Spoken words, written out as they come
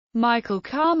Michael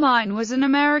Carmine was an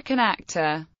American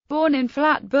actor, born in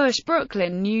Flatbush,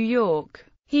 Brooklyn, New York.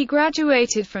 He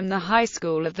graduated from the High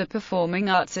School of the Performing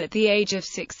Arts at the age of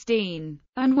 16,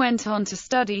 and went on to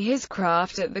study his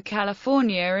craft at the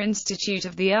California Institute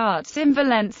of the Arts in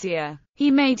Valencia.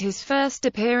 He made his first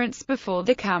appearance before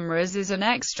the cameras as an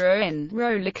extra in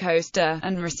Roller Coaster,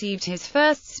 and received his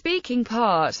first speaking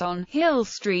part on Hill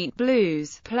Street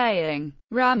Blues, playing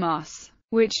Ramos,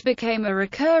 which became a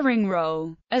recurring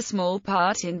role. A small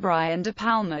part in Brian De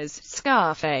Palma's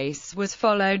Scarface was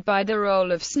followed by the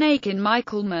role of Snake in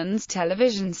Michael Mann's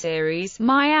television series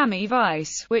Miami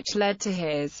Vice, which led to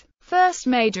his first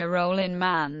major role in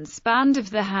Mann's Band of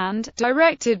the Hand,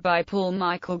 directed by Paul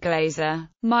Michael Glaser.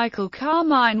 Michael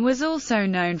Carmine was also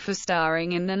known for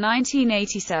starring in the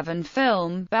 1987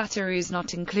 film Batteries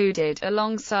Not Included,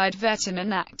 alongside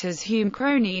veteran actors Hume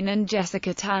Cronyn and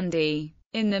Jessica Tandy.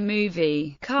 In the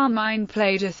movie, Carmine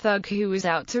played a thug who was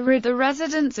out to rid the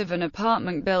residents of an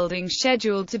apartment building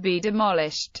scheduled to be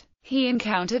demolished. He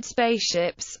encountered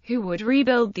spaceships, who would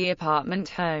rebuild the apartment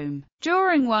home.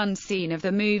 During one scene of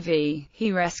the movie,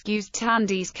 he rescues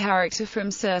Tandy's character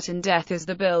from certain death as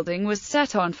the building was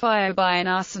set on fire by an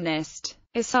arsonist.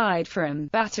 Aside from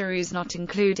Batteries Not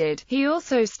Included, he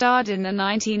also starred in the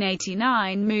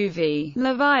 1989 movie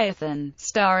Leviathan,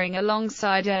 starring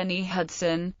alongside Ernie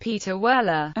Hudson, Peter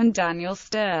Weller, and Daniel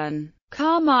Stern.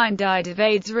 Carmine died of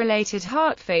AIDS-related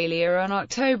heart failure on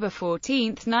October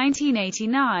 14,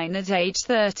 1989, at age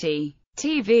 30.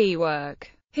 TV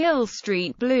work: Hill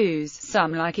Street Blues,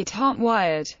 Some Like It Hot,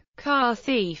 Wired, Car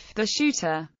Thief, The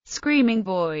Shooter, Screaming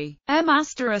Boy,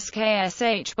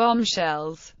 M*KSH,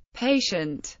 Bombshells,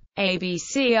 Patient,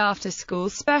 ABC After School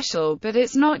Special, But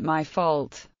It's Not My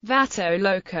Fault, Vato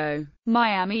Loco,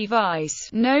 Miami Vice,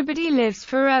 Nobody Lives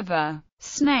Forever,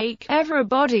 Snake,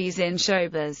 Everybody's in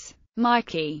Showbiz,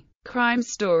 Mikey, Crime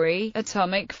Story,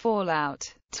 Atomic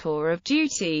Fallout, Tour of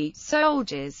Duty,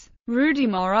 Soldiers, Rudy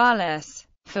Morales,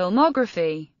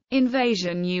 Filmography: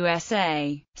 Invasion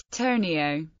USA,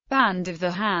 Tonio, Band of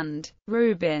the Hand,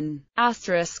 Rubin,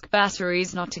 *,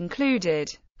 Batteries Not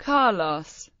Included,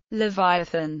 Carlos,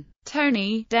 Leviathan,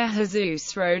 Tony De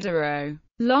Jesus Rodero,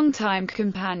 Longtime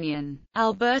Companion,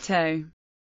 Alberto,